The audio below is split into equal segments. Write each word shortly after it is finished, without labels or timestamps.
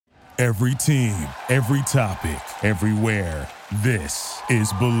Every team, every topic, everywhere. This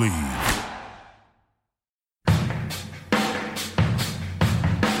is Believe.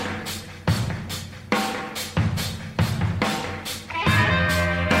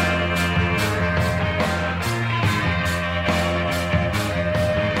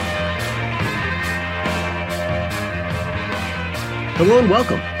 Hello and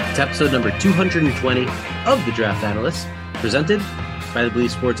welcome to episode number 220 of The Draft Analyst, presented by the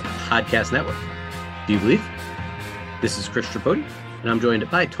Believe Sports Podcast Network. Do you believe? This is Chris Tripodi, and I'm joined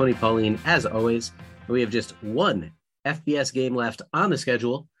by Tony Pauline, as always. We have just one FBS game left on the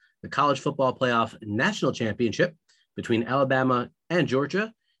schedule, the College Football Playoff National Championship between Alabama and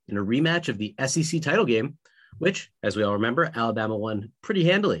Georgia in a rematch of the SEC title game, which, as we all remember, Alabama won pretty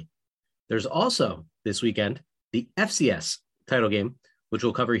handily. There's also, this weekend, the FCS title game, which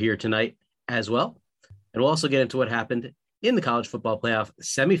we'll cover here tonight as well. And we'll also get into what happened in the college football playoff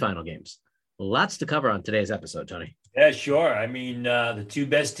semifinal games. Lots to cover on today's episode, Tony. Yeah, sure. I mean, the two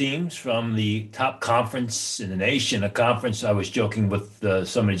best teams from the top conference in the nation, a conference I was joking with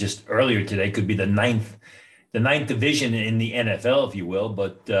somebody just earlier today, could be the ninth division in the NFL, if you will.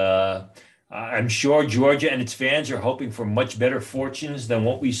 But I'm sure Georgia and its fans are hoping for much better fortunes than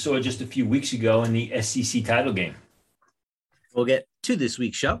what we saw just a few weeks ago in the SEC title game. We'll get to this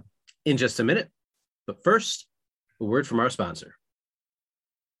week's show in just a minute. But first, a word from our sponsor.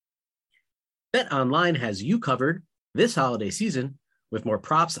 BetOnline has you covered this holiday season with more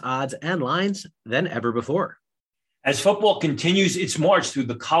props, odds, and lines than ever before. As football continues its march through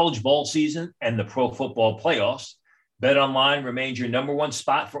the college bowl season and the pro football playoffs, BetOnline remains your number one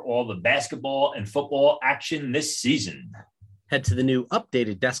spot for all the basketball and football action this season. Head to the new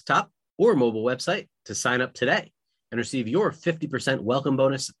updated desktop or mobile website to sign up today and receive your 50% welcome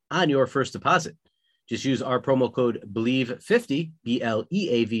bonus on your first deposit. Just use our promo code BELIEVE50,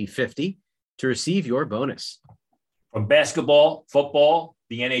 BLEAV 50, to receive your bonus. From basketball, football,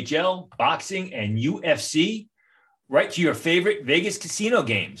 the NHL, boxing, and UFC, right to your favorite Vegas casino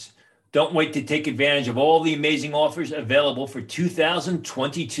games. Don't wait to take advantage of all the amazing offers available for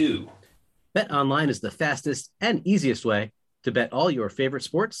 2022. BetOnline is the fastest and easiest way to bet all your favorite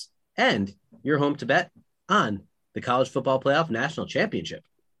sports, and you're home to bet on the College Football Playoff National Championship.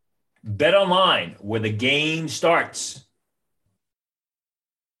 BetOnline, where the game starts.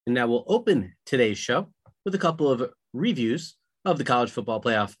 And now we'll open today's show with a couple of reviews of the College Football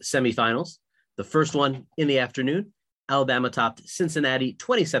Playoff semifinals. The first one in the afternoon, Alabama topped Cincinnati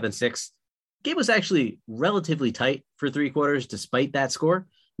 27-6. Game was actually relatively tight for three quarters, despite that score,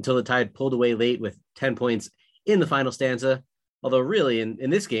 until the Tide pulled away late with 10 points in the final stanza. Although really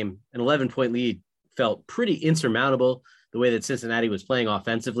in this game, an 11-point lead felt pretty insurmountable the way that Cincinnati was playing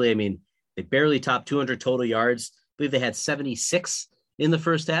offensively. I mean, they barely topped 200 total yards. I believe they had 76 in the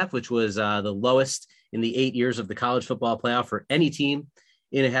first half, which was the lowest in the 8 years of the college football playoff for any team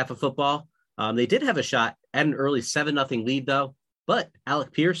in a half of football. They did have a shot at an early 7-0 lead, though, but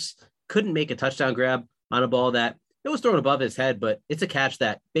Alec Pierce couldn't make a touchdown grab on a ball that it was thrown above his head, but it's a catch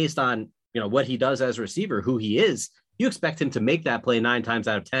that, based on what he does as a receiver, who he is, you expect him to make that play 9 times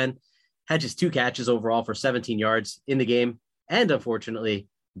out of 10. Had just 2 catches overall for 17 yards in the game. And unfortunately,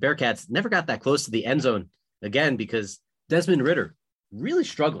 Bearcats never got that close to the end zone again because Desmond Ridder really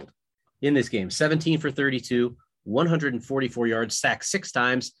struggled in this game. 17 for 32, 144 yards, sacked 6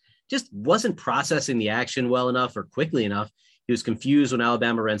 times. Just wasn't processing the action well enough or quickly enough. He was confused when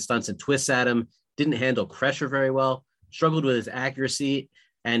Alabama ran stunts and twists at him, didn't handle pressure very well, struggled with his accuracy.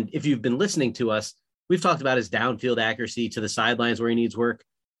 And if you've been listening to us, we've talked about his downfield accuracy to the sidelines where he needs work.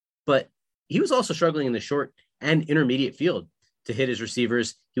 But he was also struggling in the short and intermediate field to hit his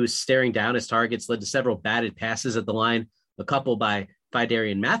receivers. He was staring down his targets, led to several batted passes at the line, a couple by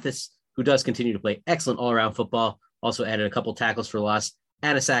Phidarian Mathis, who does continue to play excellent all-around football, also added a couple tackles for loss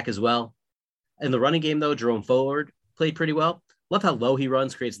and a sack as well. In the running game, though, Jerome Ford played pretty well. Love how low he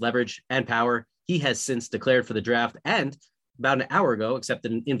runs, creates leverage and power. He has since declared for the draft and about an hour ago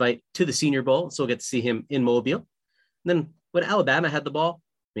accepted an invite to the Senior Bowl, so we'll get to see him in Mobile. And then when Alabama had the ball,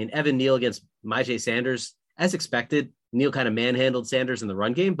 Evan Neal against Myjai Sanders, as expected, Neal kind of manhandled Sanders in the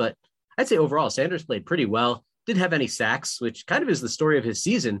run game, but I'd say overall Sanders played pretty well. Didn't have any sacks, which kind of is the story of his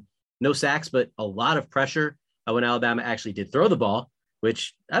season. No sacks, but a lot of pressure when Alabama actually did throw the ball,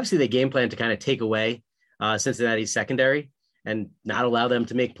 which obviously they game planned to kind of take away Cincinnati's secondary and not allow them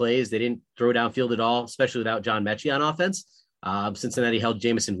to make plays. They didn't throw downfield at all, especially without John Mechie on offense. Cincinnati held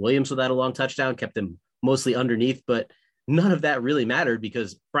Jameson Williams without a long touchdown, kept him mostly underneath, but none of that really mattered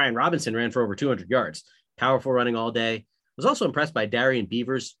because Brian Robinson ran for over 200 yards. Powerful running all day. Was also impressed by Darian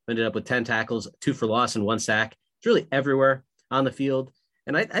Beavers, ended up with 10 tackles, 2 for loss and 1 sack. It's really everywhere on the field.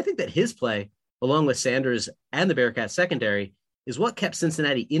 And I think that his play, along with Sanders and the Bearcats secondary, is what kept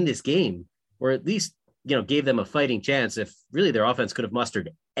Cincinnati in this game, or at least, gave them a fighting chance if really their offense could have mustered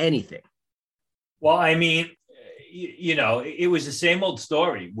anything. Well, I mean, it was the same old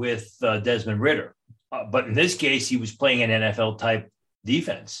story with Desmond Ridder. But in this case, he was playing an NFL-type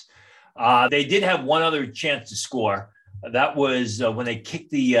defense. They did have one other chance to score. That was when they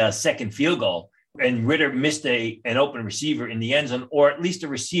kicked the second field goal, and Ridder missed an open receiver in the end zone, or at least a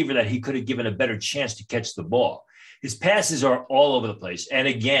receiver that he could have given a better chance to catch the ball. His passes are all over the place. And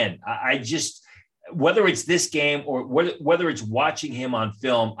again, I just, whether it's this game or whether it's watching him on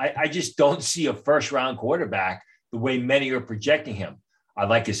film, I just don't see a first-round quarterback the way many are projecting him. I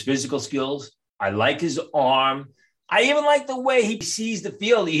like his physical skills. I like his arm. I even like the way he sees the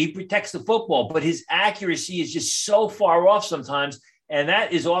field. He protects the football, but his accuracy is just so far off sometimes. And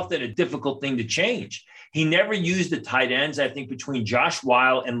that is often a difficult thing to change. He never used the tight ends. I think between Josh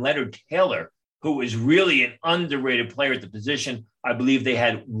Weil and Leonard Taylor, who is really an underrated player at the position, I believe they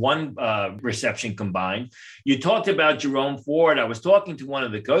had one reception combined. You talked about Jerome Ford. I was talking to one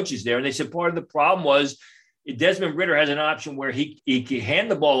of the coaches there, and they said part of the problem was Desmond Ridder has an option where he can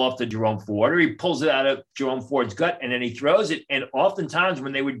hand the ball off to Jerome Ford, or he pulls it out of Jerome Ford's gut and then he throws it. And oftentimes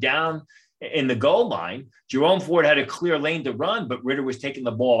when they were down in the goal line, Jerome Ford had a clear lane to run, but Ridder was taking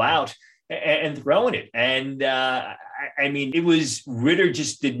the ball out and throwing it. And I mean, it was Ridder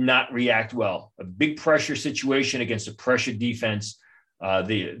just did not react well. A big pressure situation against a pressure defense.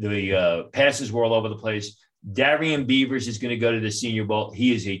 The passes were all over the place. Darian Beavers is going to go to the Senior Bowl.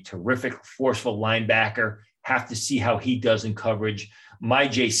 He is a terrific, forceful linebacker. Have to see how he does in coverage.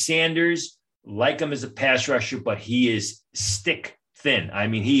 Myjai Sanders, like him as a pass rusher, but he is stick thin. I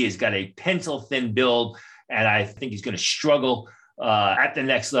mean, he has got a pencil thin build, and I think he's going to struggle at the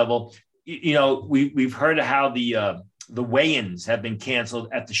next level. We've heard of how the weigh-ins have been canceled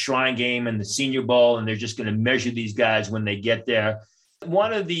at the Shrine Game and the Senior Bowl, and they're just going to measure these guys when they get there.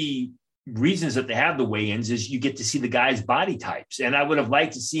 One of the reasons that they have the weigh-ins is you get to see the guys' body types. And I would have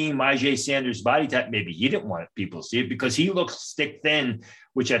liked to see Myjai Sanders' body type. Maybe he didn't want people to see it because he looks stick thin,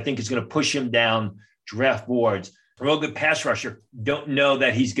 which I think is going to push him down draft boards. A real good pass rusher. Don't know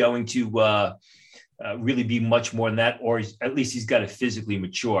that he's going to really be much more than that, or at least he's got to physically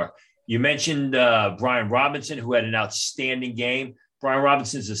mature. You mentioned Brian Robinson, who had an outstanding game. Brian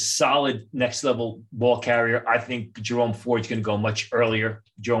Robinson is a solid next-level ball carrier. I think Jerome Ford's going to go much earlier.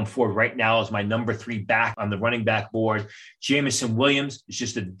 Jerome Ford right now is my number 3 back on the running back board. Jameson Williams is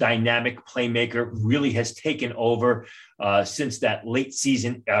just a dynamic playmaker, really has taken over since that late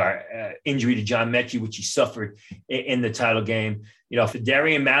season injury to John Mechie, which he suffered in the title game.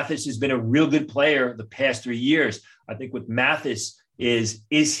 Phidarian Mathis has been a real good player the past 3 years. I think with Mathis is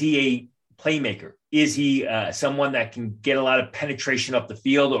he a playmaker? Is he someone that can get a lot of penetration up the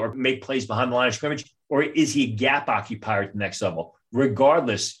field or make plays behind the line of scrimmage? Or is he a gap occupier at the next level?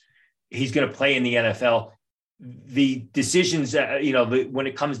 Regardless, he's going to play in the NFL. The decisions, when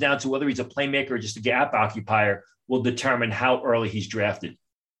it comes down to whether he's a playmaker or just a gap occupier, will determine how early he's drafted.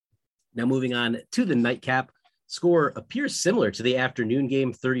 Now moving on to the nightcap, score appears similar to the afternoon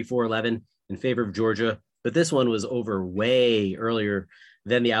game, 34-11 in favor of Georgia, but this one was over way earlier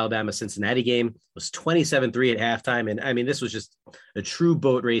than the Alabama-Cincinnati game. It was 27-3 at halftime. And I mean, this was just a true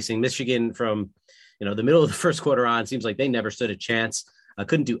boat racing. Michigan from, the middle of the first quarter on, seems like they never stood a chance.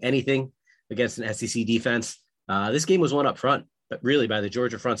 Couldn't do anything against an SEC defense. This game was won up front, but really by the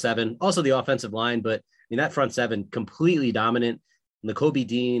Georgia front seven, also the offensive line. But I mean, that front seven completely dominant. Nakobe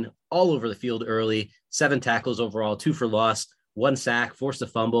Dean all over the field early, 7 tackles overall, 2 for loss, 1 sack, forced a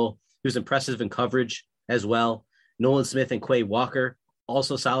fumble. He was impressive in coverage as well. Nolan Smith and Quay Walker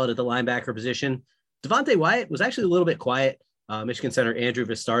also solid at the linebacker position. Devontae Wyatt was actually a little bit quiet. Michigan center Andrew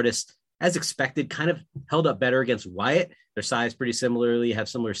Vistardis, as expected, kind of held up better against Wyatt. Their size pretty similarly, have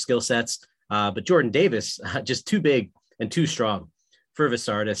similar skill sets. But Jordan Davis, just too big and too strong for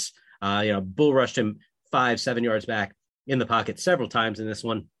Vistardis. Bull rushed him 5-7 yards back in the pocket several times in this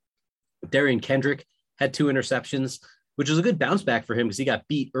one. Darian Kendrick had 2 interceptions, which was a good bounce back for him because he got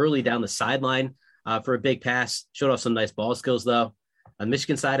beat early down the sideline for a big pass. Showed off some nice ball skills, though. On the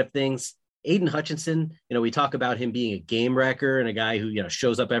Michigan side of things, Aiden Hutchinson, we talk about him being a game wrecker and a guy who,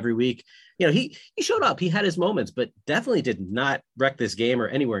 shows up every week. He showed up, he had his moments, but definitely did not wreck this game or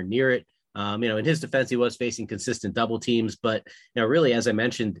anywhere near it. In his defense, he was facing consistent double teams, but, really, as I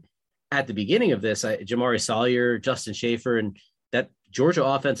mentioned at the beginning of this, Jamari Sawyer, Justin Schaefer, and that Georgia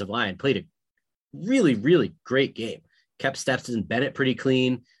offensive line played a really, really great game. Kept Stetson Bennett pretty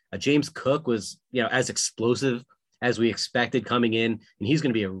clean. James Cook was, as explosive as we expected coming in, and he's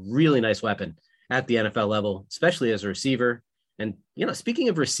going to be a really nice weapon at the NFL level, especially as a receiver. And, speaking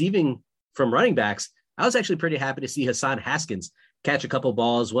of receiving from running backs, I was actually pretty happy to see Hassan Haskins catch a couple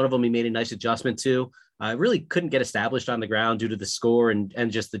balls. One of them he made a nice adjustment to. Really couldn't get established on the ground due to the score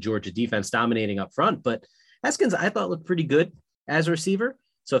and just the Georgia defense dominating up front. But Haskins, I thought, looked pretty good as a receiver.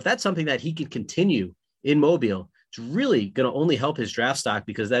 So if that's something that he can continue in Mobile, it's really going to only help his draft stock,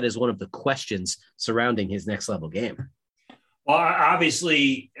 because that is one of the questions surrounding his next level game. Well,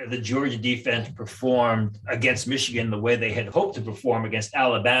 obviously, the Georgia defense performed against Michigan the way they had hoped to perform against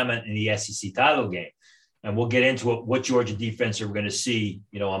Alabama in the SEC title game. And we'll get into what Georgia defense are going to see,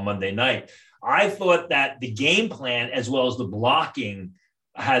 on Monday night. I thought that the game plan, as well as the blocking,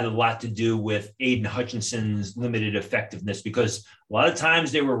 had a lot to do with Aiden Hutchinson's limited effectiveness, because a lot of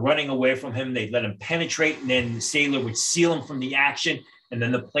times they were running away from him. They'd let him penetrate, and then Saylor would seal him from the action, and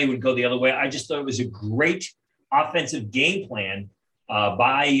then the play would go the other way. I just thought it was a great offensive game plan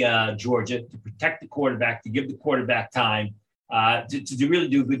by Georgia to protect the quarterback, to give the quarterback time, to really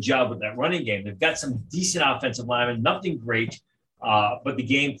do a good job with that running game. They've got some decent offensive linemen, nothing great, but the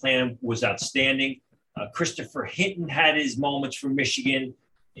game plan was outstanding. Christopher Hinton had his moments for Michigan.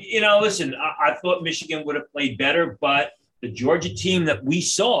 Listen, I thought Michigan would have played better, but the Georgia team that we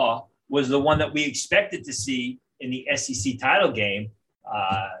saw was the one that we expected to see in the SEC title game,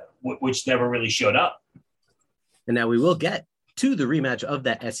 which never really showed up. And now we will get to the rematch of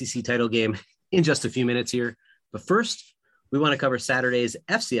that SEC title game in just a few minutes here. But first, we want to cover Saturday's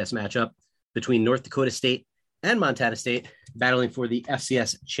FCS matchup between North Dakota State and Montana State, battling for the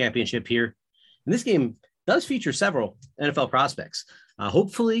FCS championship here. And this game does feature several NFL prospects.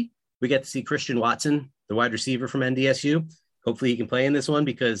 Hopefully, we get to see Christian Watson, the wide receiver from NDSU. Hopefully, he can play in this one,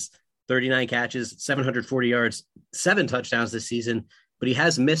 because 39 catches, 740 yards, 7 touchdowns this season. But he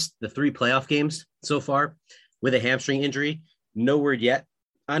has missed the 3 playoff games so far with a hamstring injury. No word yet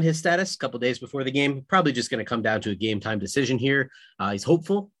on his status. A couple days before the game, probably just going to come down to a game time decision here. He's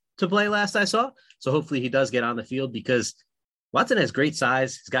hopeful to play, last I saw. So hopefully he does get on the field, because Watson has great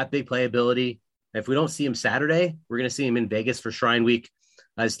size. He's got big playability. If we don't see him Saturday, we're going to see him in Vegas for Shrine Week.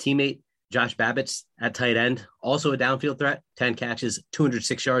 His teammate, Josh Babbitts, at tight end, also a downfield threat, 10 catches,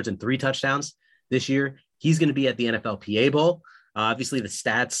 206 yards, and 3 touchdowns this year. He's going to be at the NFLPA Bowl. Obviously, the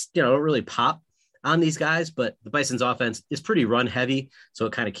stats, don't really pop on these guys, but the Bison's offense is pretty run heavy, so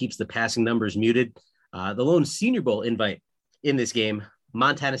it kind of keeps the passing numbers muted. The lone Senior Bowl invite in this game,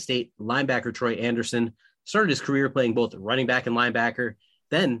 Montana State linebacker Troy Anderson, started his career playing both running back and linebacker.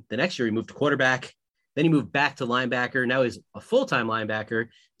 Then the next year he moved to quarterback. Then he moved back to linebacker. Now he's a full-time linebacker.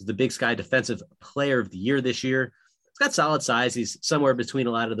 He's the Big Sky Defensive Player of the Year this year. He's got solid size. He's somewhere between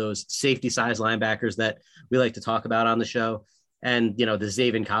a lot of those safety-size linebackers that we like to talk about on the show, and, the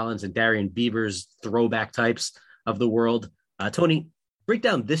Zaven Collins and Darian Beavers throwback types of the world. Tony, break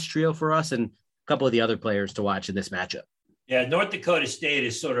down this trio for us and a couple of the other players to watch in this matchup. Yeah, North Dakota State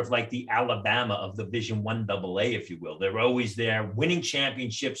is sort of like the Alabama of the Division I AA, if you will. They're always there winning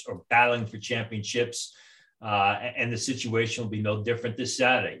championships or battling for championships. And the situation will be no different this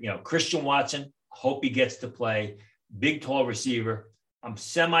Saturday. Christian Watson, hope he gets to play. Big, tall receiver. I'm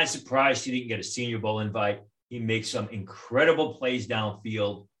semi-surprised he didn't get a Senior Bowl invite. He makes some incredible plays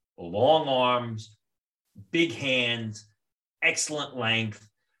downfield, long arms, big hands, excellent length.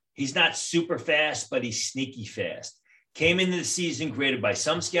 He's not super fast, but he's sneaky fast. Came into the season graded by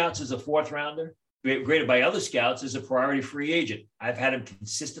some scouts as a 4th rounder, graded by other scouts as a priority free agent. I've had him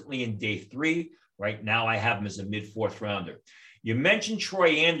consistently in day 3. Right now, I have him as a mid-4th rounder. You mentioned Troy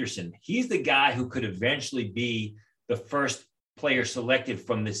Anderson. He's the guy who could eventually be the first player selected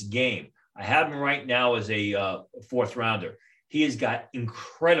from this game. I have him right now as a 4th rounder. He has got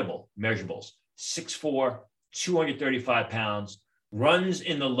incredible measurables, 6'4", 235 pounds, runs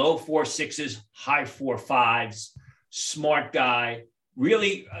in the low 4.6s, high 4.5s, smart guy,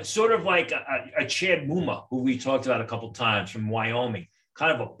 really sort of like a Chad Muma, who we talked about a couple times, from Wyoming,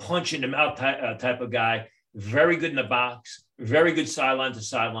 kind of a punch in the mouth type of guy, very good in the box, very good sideline to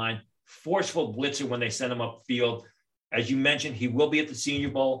sideline, forceful blitzer when they send him upfield. As you mentioned, he will be at the Senior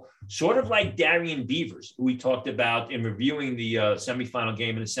Bowl, sort of like Darian Beavers, who we talked about in reviewing the semifinal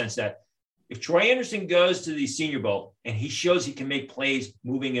game, in the sense that if Troy Anderson goes to the Senior Bowl and he shows he can make plays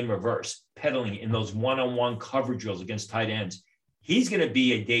moving in reverse, pedaling in those one-on-one cover drills against tight ends, he's going to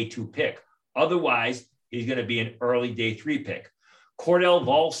be a day 2 pick. Otherwise, he's going to be an early day 3 pick. Cordell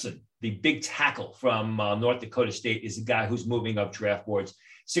Volson, the big tackle from North Dakota State, is a guy who's moving up draft boards.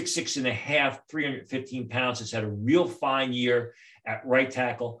 6'6.5", 315 pounds, has had a real fine year at right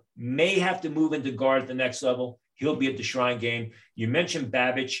tackle, may have to move into guard at the next level. He'll be at the Shrine game. You mentioned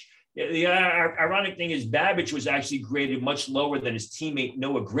Babbage. The ironic thing is Babbage was actually graded much lower than his teammate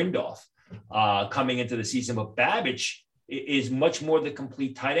Noah Grindoff coming into the season. But Babbage is much more the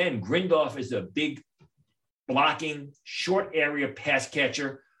complete tight end. Grindoff is a big blocking, short area pass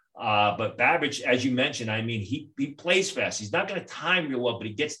catcher. But Babbage, as you mentioned, I mean, he plays fast. He's not going to time real well, but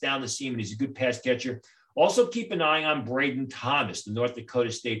he gets down the seam and he's a good pass catcher. Also keep an eye on Braden Thomas, the North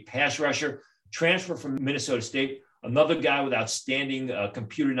Dakota State pass rusher, transfer from Minnesota State. Another guy with outstanding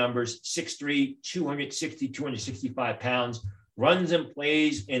computer numbers, 6'3", 260, 265 pounds, runs and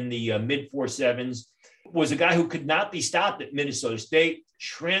plays in the mid 4.7s, was a guy who could not be stopped at Minnesota State,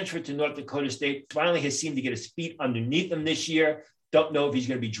 transferred to North Dakota State, finally has seemed to get his feet underneath him this year. Don't know if he's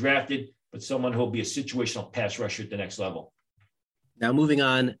going to be drafted, but someone who will be a situational pass rusher at the next level. Now moving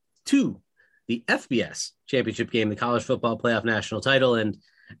on to the FBS championship game, the college football playoff national title. And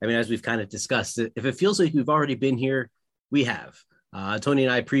I mean, as we've kind of discussed, if it feels like we've already been here, we have. Tony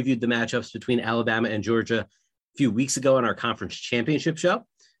and I previewed the matchups between Alabama and Georgia a few weeks ago on our conference championship show.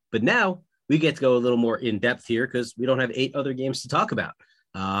 But now we get to go a little more in depth here because we don't have 8 other games to talk about.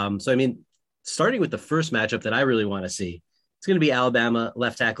 So, I mean, starting with the first matchup that I really want to see, it's going to be Alabama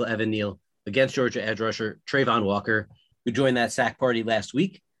left tackle Evan Neal against Georgia edge rusher Travon Walker, who joined that sack party last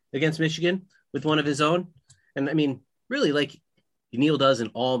week against Michigan with one of his own. And I mean, really, like Neal does in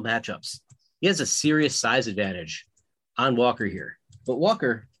all matchups, he has a serious size advantage on Walker here. But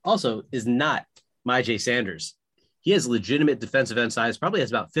Walker also is not Myjai Sanders. He has legitimate defensive end size, probably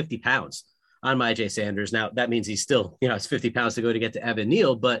has about 50 pounds on Myjai Sanders. Now, that means he's still, it's 50 pounds to go to get to Evan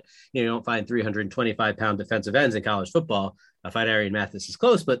Neal, but you don't find 325-pound defensive ends in college football. I find Arian Mathis is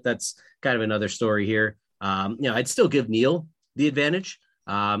close, but that's kind of another story here. I'd still give Neal the advantage,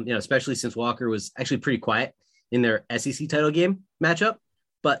 especially since Walker was actually pretty quiet in their SEC title game matchup.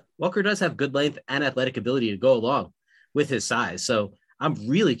 But Walker does have good length and athletic ability to go along with his size. So I'm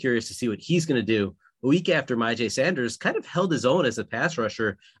really curious to see what he's going to do a week after Myjai Sanders kind of held his own as a pass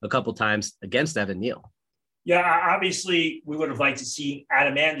rusher a couple times against Evan Neal. Yeah, obviously we would have liked to see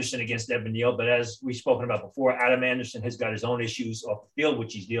Adam Anderson against Evan Neal, but as we've spoken about before, Adam Anderson has got his own issues off the field,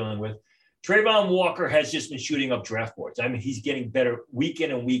 which he's dealing with. Travon Walker has just been shooting up draft boards. I mean, he's getting better week in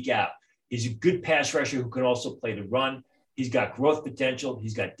and week out. He's a good pass rusher who can also play the run. He's got growth potential.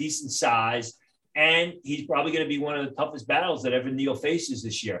 He's got decent size, and he's probably going to be one of the toughest battles that Evan Neal faces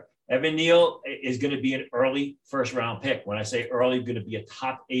this year. Evan Neal is going to be an early first-round pick. When I say early, going to be a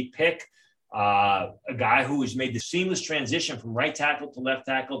top 8 pick. A guy who has made the seamless transition from right tackle to left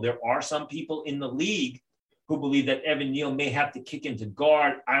tackle. There are some people in the league who believe that Evan Neal may have to kick into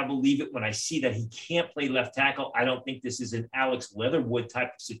guard. I believe it when I see that he can't play left tackle. I don't think this is an Alex Leatherwood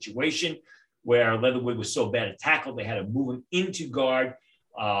type of situation where Leatherwood was so bad at tackle, they had to move him into guard.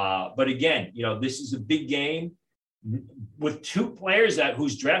 But again, this is a big game with 2 players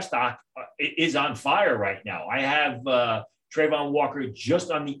whose draft stock is on fire right now. I have Travon Walker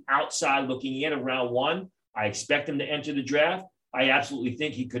just on the outside looking in of round 1. I expect him to enter the draft. I absolutely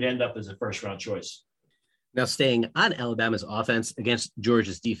think he could end up as a first-round choice. Now, staying on Alabama's offense against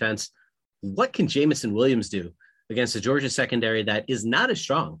Georgia's defense, what can Jamison Williams do against a Georgia secondary that is not as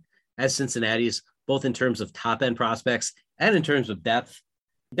strong as Cincinnati's, both in terms of top-end prospects and in terms of depth?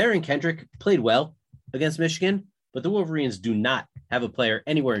 Darren Kendrick played well against Michigan, but the Wolverines do not have a player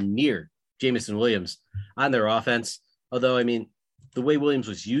anywhere near Jamison Williams on their offense. Although, I mean, the way Williams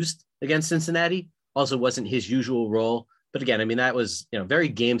was used against Cincinnati also wasn't his usual role. But again, I mean, that was, very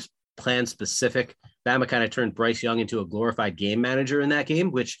game plan specific. Bama kind of turned Bryce Young into a glorified game manager in that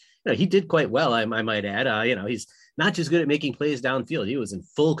game, which, he did quite well, I might add. He's not just good at making plays downfield. He was in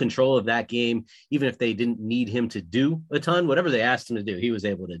full control of that game, even if they didn't need him to do a ton. Whatever they asked him to do, he was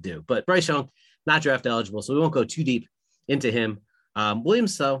able to do. But Bryce Young, not draft eligible, so we won't go too deep into him.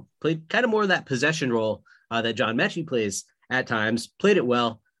 Williams, though, played kind of more of that possession role that John Mechie plays at times, played it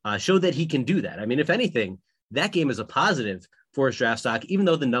well, showed that he can do that. I mean, if anything, that game is a positive for his draft stock. Even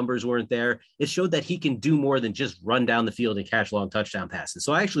though the numbers weren't there, it showed that he can do more than just run down the field and catch long touchdown passes.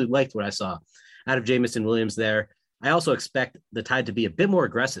 So I actually liked what I saw out of Jamison Williams there. I also expect the Tide to be a bit more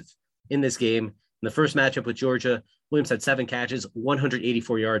aggressive in this game. In the first matchup with Georgia, Williams had 7 catches,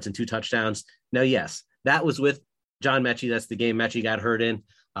 184 yards, and 2 touchdowns. Now, yes, that was with John Mechie. That's the game Mechie got hurt in.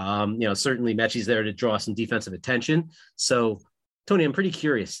 Certainly Mechie's there to draw some defensive attention. So, Tony, I'm pretty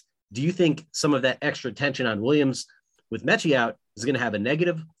curious. Do you think some of that extra attention on Williams with Mechie out is going to have a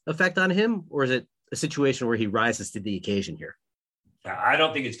negative effect on him, or is it a situation where he rises to the occasion here? I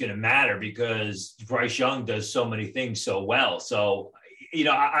don't think it's going to matter because Bryce Young does so many things so well. So,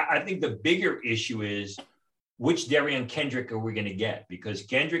 I think the bigger issue is which Darian Kendrick are we going to get? Because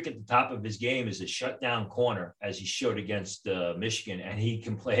Kendrick at the top of his game is a shutdown corner, as he showed against Michigan, and he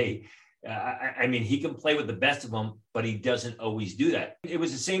can play. He can play with the best of them, but he doesn't always do that. It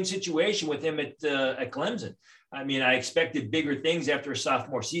was the same situation with him at Clemson. I mean, I expected bigger things after a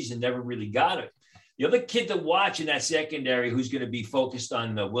sophomore season, never really got it. The other kid to watch in that secondary who's going to be focused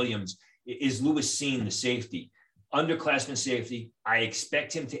on Williams is Lewis Cine, the safety, underclassman safety. I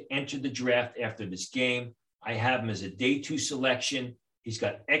expect him to enter the draft after this game. I have him as a day 2 selection. He's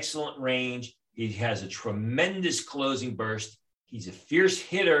got excellent range. He has a tremendous closing burst. He's a fierce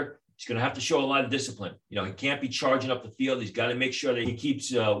hitter. He's going to have to show a lot of discipline. He can't be charging up the field. He's got to make sure that he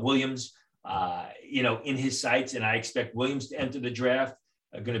keeps Williams, in his sights. And I expect Williams to enter the draft.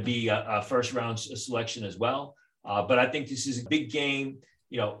 Going to be a first-round selection as well. But I think this is a big game.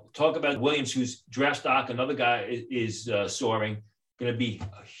 Talk about Williams, whose draft stock, another guy is soaring. Going to be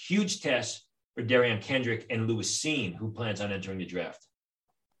a huge test for Derion Kendrick and Lewis Cine, who plans on entering the draft.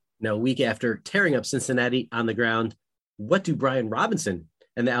 Now, a week after tearing up Cincinnati on the ground, what do Brian Robinson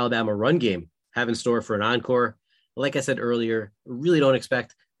and the Alabama run game have in store for an encore? Like I said earlier, really don't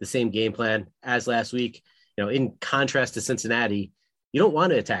expect the same game plan as last week. In contrast to Cincinnati, you don't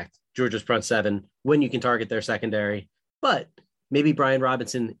want to attack Georgia's front seven when you can target their secondary. But maybe Brian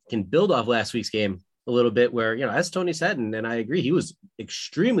Robinson can build off last week's game a little bit where, as Tony said, and I agree, he was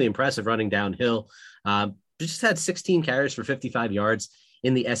extremely impressive running downhill. Just had 16 carries for 55 yards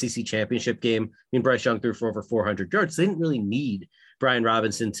in the SEC championship game. I mean, Bryce Young threw for over 400 yards. They didn't really need Brian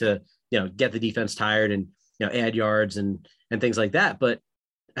Robinson to, get the defense tired and, add yards and things like that. But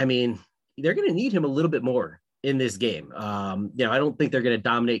I mean, they're going to need him a little bit more in this game. I don't think they're going to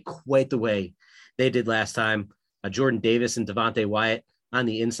dominate quite the way they did last time. Jordan Davis and Devontae Wyatt on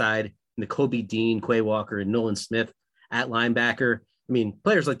the inside, and Kobe Dean, Quay Walker, and Nolan Smith at linebacker. I mean,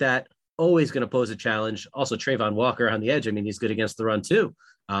 players like that, always going to pose a challenge. Also, Trayvon Walker on the edge. I mean, he's good against the run too.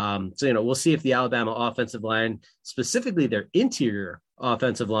 So, we'll see if the Alabama offensive line, specifically their interior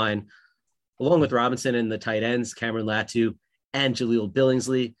offensive line, along with Robinson and the tight ends, Cameron Latu and Jaleel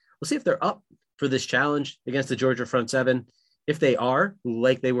Billingsley, we'll see if they're up for this challenge against the Georgia front seven. If they are,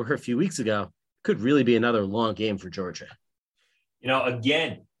 like they were a few weeks ago, could really be another long game for Georgia.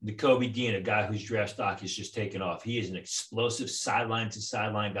 Again, the Kobe Dean, a guy whose draft stock is just taken off. He is an explosive sideline to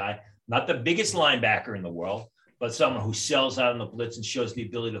sideline guy, not the biggest linebacker in the world, but someone who sells out on the blitz and shows the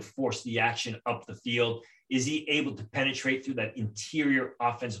ability to force the action up the field. Is he able to penetrate through that interior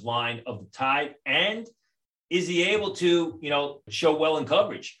offensive line of the Tide? And is he able to, show well in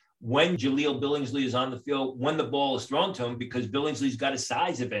coverage when Jaleel Billingsley is on the field, when the ball is thrown to him, because Billingsley's got a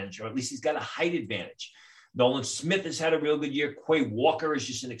size advantage, or at least he's got a height advantage. Nolan Smith has had a real good year. Quay Walker is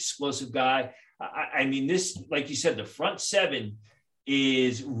just an explosive guy. I mean, this, like you said, the front seven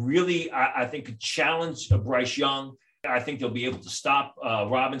is really, I think, a challenge of Bryce Young. I think they'll be able to stop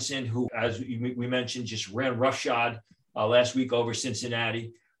Robinson, who, as we mentioned, just ran roughshod last week over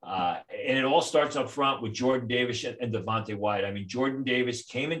Cincinnati. And it all starts up front with Jordan Davis and Devontae Wyatt. I mean, Jordan Davis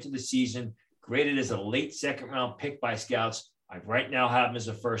came into the season graded as a late second-round pick by scouts. I right now have him as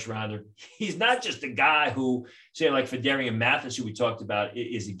a first-rounder. He's not just a guy who, say, like Phidarian Mathis, who we talked about,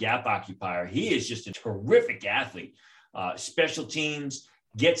 is a gap occupier. He is just a terrific athlete. Special teams,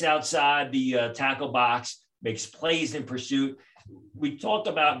 gets outside the tackle box, makes plays in pursuit. We talked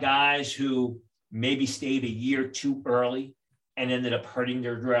about guys who maybe stayed a year too early and ended up hurting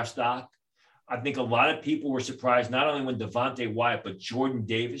their draft stock. I think a lot of people were surprised, not only when Devontae Wyatt, but Jordan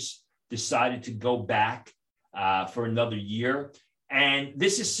Davis decided to go back for another year. And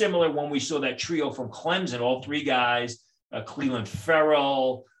this is similar when we saw that trio from Clemson, all three guys, Cleveland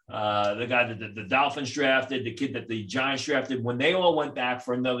Ferrell, the guy that the Dolphins drafted, the kid that the Giants drafted. When they all went back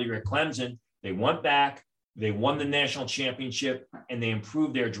for another year at Clemson, they went back, they won the national championship, and they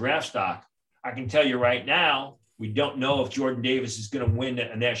improved their draft stock. I can tell you right now, we don't know if Jordan Davis is going to win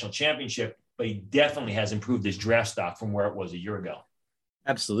a national championship, but he definitely has improved his draft stock from where it was a year ago.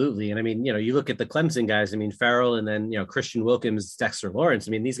 Absolutely. And I mean, you look at the Clemson guys, I mean, Farrell and then, Christian Wilkins, Dexter Lawrence.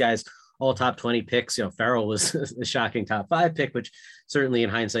 I mean, these guys, all top 20 picks. Farrell was a shocking top 5 pick, which certainly in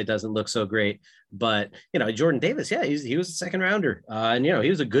hindsight doesn't look so great. But, Jordan Davis, yeah, he was a second rounder. And, he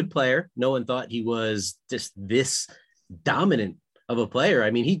was a good player. No one thought he was just this dominant of a player.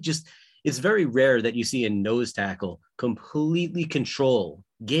 I mean, it's very rare that you see a nose tackle completely control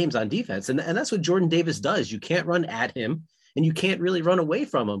games on defense. And that's what Jordan Davis does. You can't run at him. And you can't really run away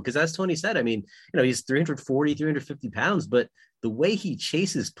from him because, as Tony said, I mean, he's 340, 350 pounds, but the way he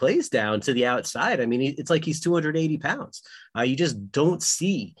chases plays down to the outside, I mean, it's like he's 280 pounds. You just don't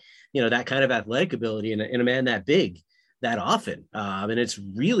see, that kind of athletic ability in a man that big that often. And it's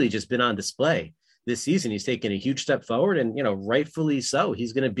really just been on display this season. He's taken a huge step forward and, rightfully so.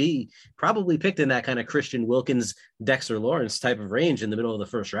 He's going to be probably picked in that kind of Christian Wilkins, Dexter Lawrence type of range in the middle of the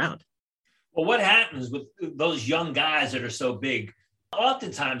first round. Well, what happens with those young guys that are so big?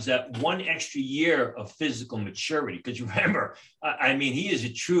 Oftentimes that one extra year of physical maturity, because you remember, he is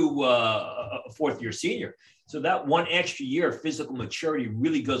a true fourth-year senior. So that one extra year of physical maturity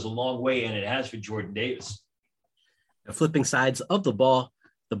really goes a long way, and it has for Jordan Davis. Now, flipping sides of the ball,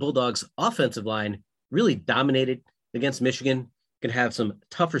 the Bulldogs' offensive line really dominated against Michigan. Going to have some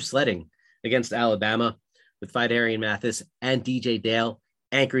tougher sledding against Alabama with Phidarian Mathis and DJ Dale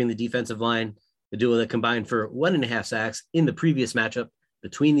anchoring the defensive line. The duo that combined for 1.5 sacks in the previous matchup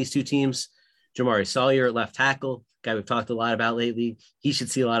between these two teams. Jamari Sawyer at left tackle, guy we've talked a lot about lately. He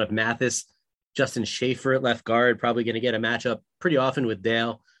should see a lot of Mathis. Justin Schaefer at left guard, probably going to get a matchup pretty often with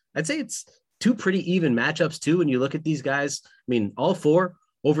Dale. I'd say it's two pretty even matchups too. When you look at these guys, all four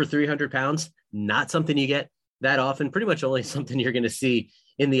over 300 pounds, not something you get that often, pretty much only something you're going to see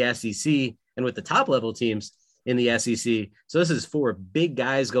in the SEC and with the top level teams in the SEC. So this is four big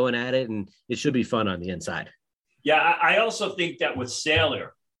guys going at it, and it should be fun on the inside. Yeah, I also think that with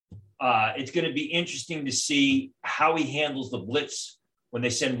Salyer, it's going to be interesting to see how he handles the blitz when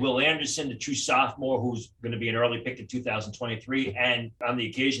they send Will Anderson, the true sophomore, who's going to be an early pick in 2023, and on the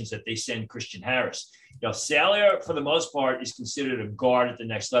occasions that they send Christian Harris. Salyer, for the most part, is considered a guard at the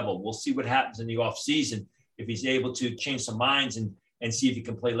next level. We'll see what happens in the offseason if he's able to change some minds and see if he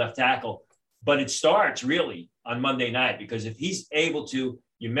can play left tackle. But it starts really on Monday night, because if he's able to,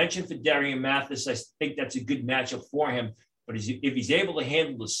 you mentioned Phidarian Mathis, I think that's a good matchup for him. But if he's able to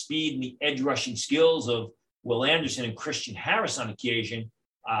handle the speed and the edge rushing skills of Will Anderson and Christian Harris on occasion,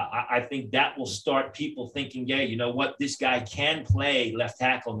 I think that will start people thinking, yeah, you know what, this guy can play left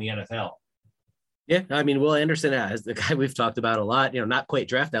tackle in the NFL. Yeah, Will Anderson is the guy we've talked about a lot, not quite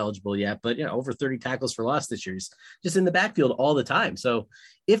draft eligible yet, but, over 30 tackles for loss this year. He's just in the backfield all the time. So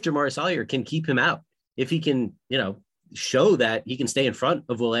if Jamari Sawyer can keep him out, if he can, show that he can stay in front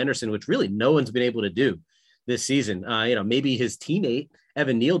of Will Anderson, which really no one's been able to do this season. Maybe his teammate,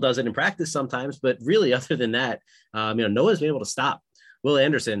 Evan Neal, does it in practice sometimes, but really other than that, no one's been able to stop Will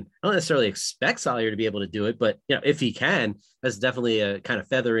Anderson. I don't necessarily expect Sawyer to be able to do it, but, if he can, that's definitely a kind of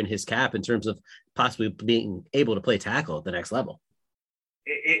feather in his cap in terms of possibly being able to play tackle at the next level.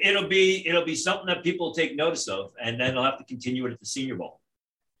 It'll be something that people take notice of, and then they'll have to continue it at the Senior Bowl.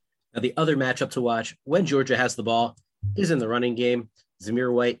 Now, the other matchup to watch when Georgia has the ball is in the running game.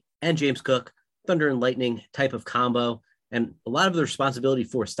 Zamir White and James Cook, thunder and lightning type of combo. And a lot of the responsibility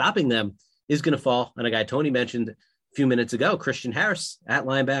for stopping them is going to fall on a guy Tony mentioned a few minutes ago, Christian Harris at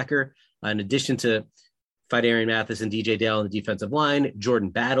linebacker, in addition to Phidarian Mathis and DJ Dale on the defensive line, Jordan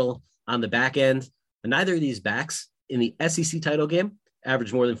Battle on the back end. And neither of these backs in the SEC title game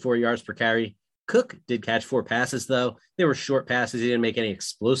averaged more than 4 yards per carry. Cook did catch 4 passes, though. They were short passes. He didn't make any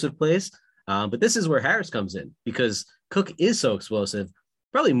explosive plays. But this is where Harris comes in, because Cook is so explosive,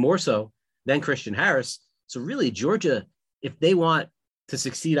 probably more so than Christian Harris. So really, Georgia, if they want to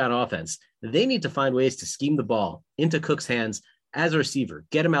succeed on offense, they need to find ways to scheme the ball into Cook's hands as a receiver,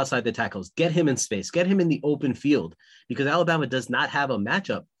 get him outside the tackles, get him in space, get him in the open field, because Alabama does not have a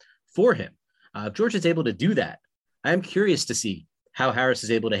matchup for him. If Georgia's able to do that, I am curious to see how Harris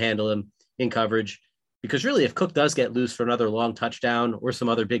is able to handle him in coverage, because really, if Cook does get loose for another long touchdown or some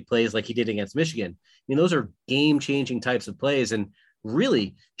other big plays like he did against Michigan, those are game-changing types of plays. And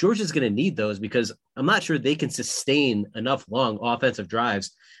really, Georgia's going to need those, because I'm not sure they can sustain enough long offensive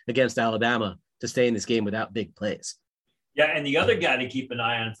drives against Alabama to stay in this game without big plays. Yeah, and the other guy to keep an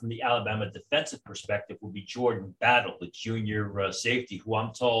eye on from the Alabama defensive perspective will be Jordan Battle, the junior safety, who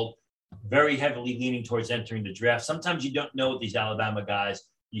I'm told very heavily leaning towards entering the draft. Sometimes you don't know with these Alabama guys.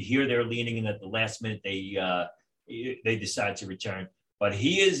 You hear they're leaning in at the last minute. They decide to return. But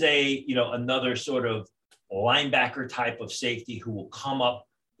he is another sort of linebacker type of safety who will come up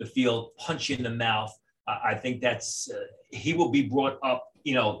the field, punch you in the mouth. I think that's he will be brought up,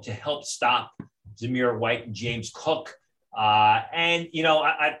 to help stop Zamir White and James Cook.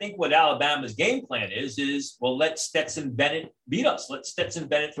 I think what Alabama's game plan is, well, let Stetson Bennett beat us. Let Stetson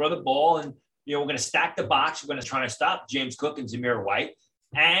Bennett throw the ball, and, we're going to stack the box. We're going to try to stop James Cook and Zamir White.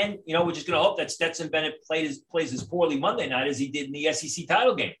 And, we're just going to hope that Stetson Bennett plays as poorly Monday night as he did in the SEC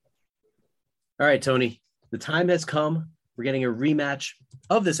title game. All right, Tony, the time has come. We're getting a rematch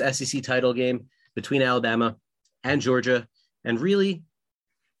of this SEC title game between Alabama and Georgia. And really,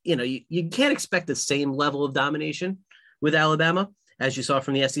 you can't expect the same level of domination with Alabama as you saw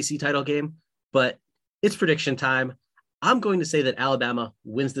from the SEC title game, but it's prediction time. I'm going to say that Alabama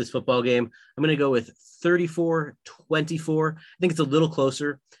wins this football game. I'm going to go with 34-24. I think it's a little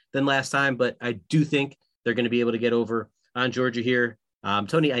closer than last time, but I do think they're going to be able to get over on Georgia here.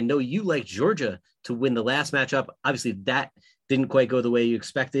 Tony, I know you like Georgia to win the last matchup. Obviously, that didn't quite go the way you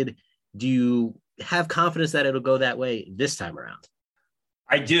expected. Do you have confidence that it'll go that way this time around?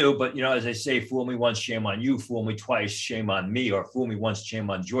 I do, but, as I say, fool me once, shame on you. Fool me twice, shame on me. Or fool me once, shame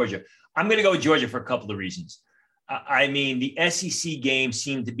on Georgia. I'm going to go with Georgia for a couple of reasons. I mean, the SEC game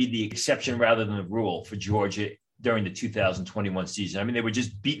seemed to be the exception rather than the rule for Georgia during the 2021 season. I mean, they were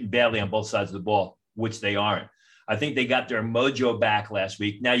just beaten badly on both sides of the ball, which they aren't. I think they got their mojo back last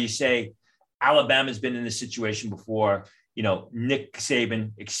week. Now you say Alabama's been in this situation before. Nick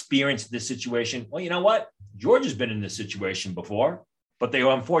Saban experienced this situation. Well, you know what? Georgia's been in this situation before, but they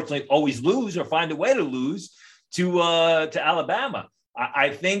unfortunately always lose or find a way to lose to Alabama. I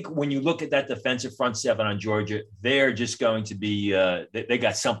think when you look at that defensive front seven on Georgia, they're just going to be they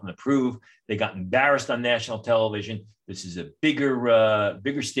got something to prove. They got embarrassed on national television. This is a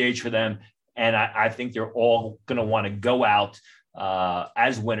bigger stage for them. And I think they're all going to want to go out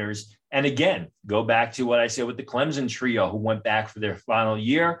as winners. And again, go back to what I said with the Clemson trio, who went back for their final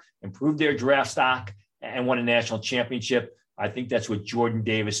year, improved their draft stock, and won a national championship. I think that's what Jordan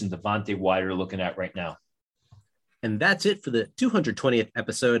Davis and Devontae Wyatt are looking at right now. And that's it for the 220th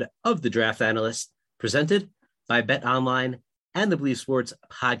episode of The Draft Analyst, presented by BetOnline and the Believe Sports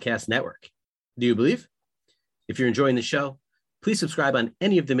Podcast Network. Do you believe? If you're enjoying the show, please subscribe on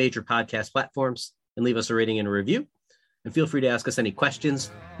any of the major podcast platforms and leave us a rating and a review. And feel free to ask us any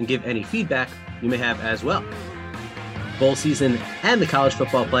questions and give any feedback you may have as well. Bowl season and the college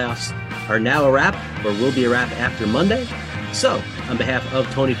football playoffs are now a wrap, or will be a wrap after Monday. So, on behalf of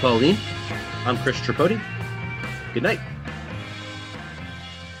Tony Pauline, I'm Chris Tripodi. Good night.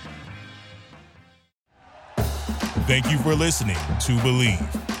 Thank you for listening to Believe.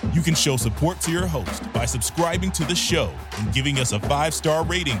 You can show support to your host by subscribing to the show and giving us a 5-star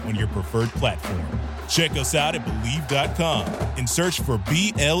rating on your preferred platform. Check us out at Believe.com and search for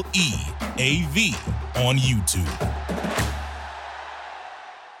BLEAV on YouTube.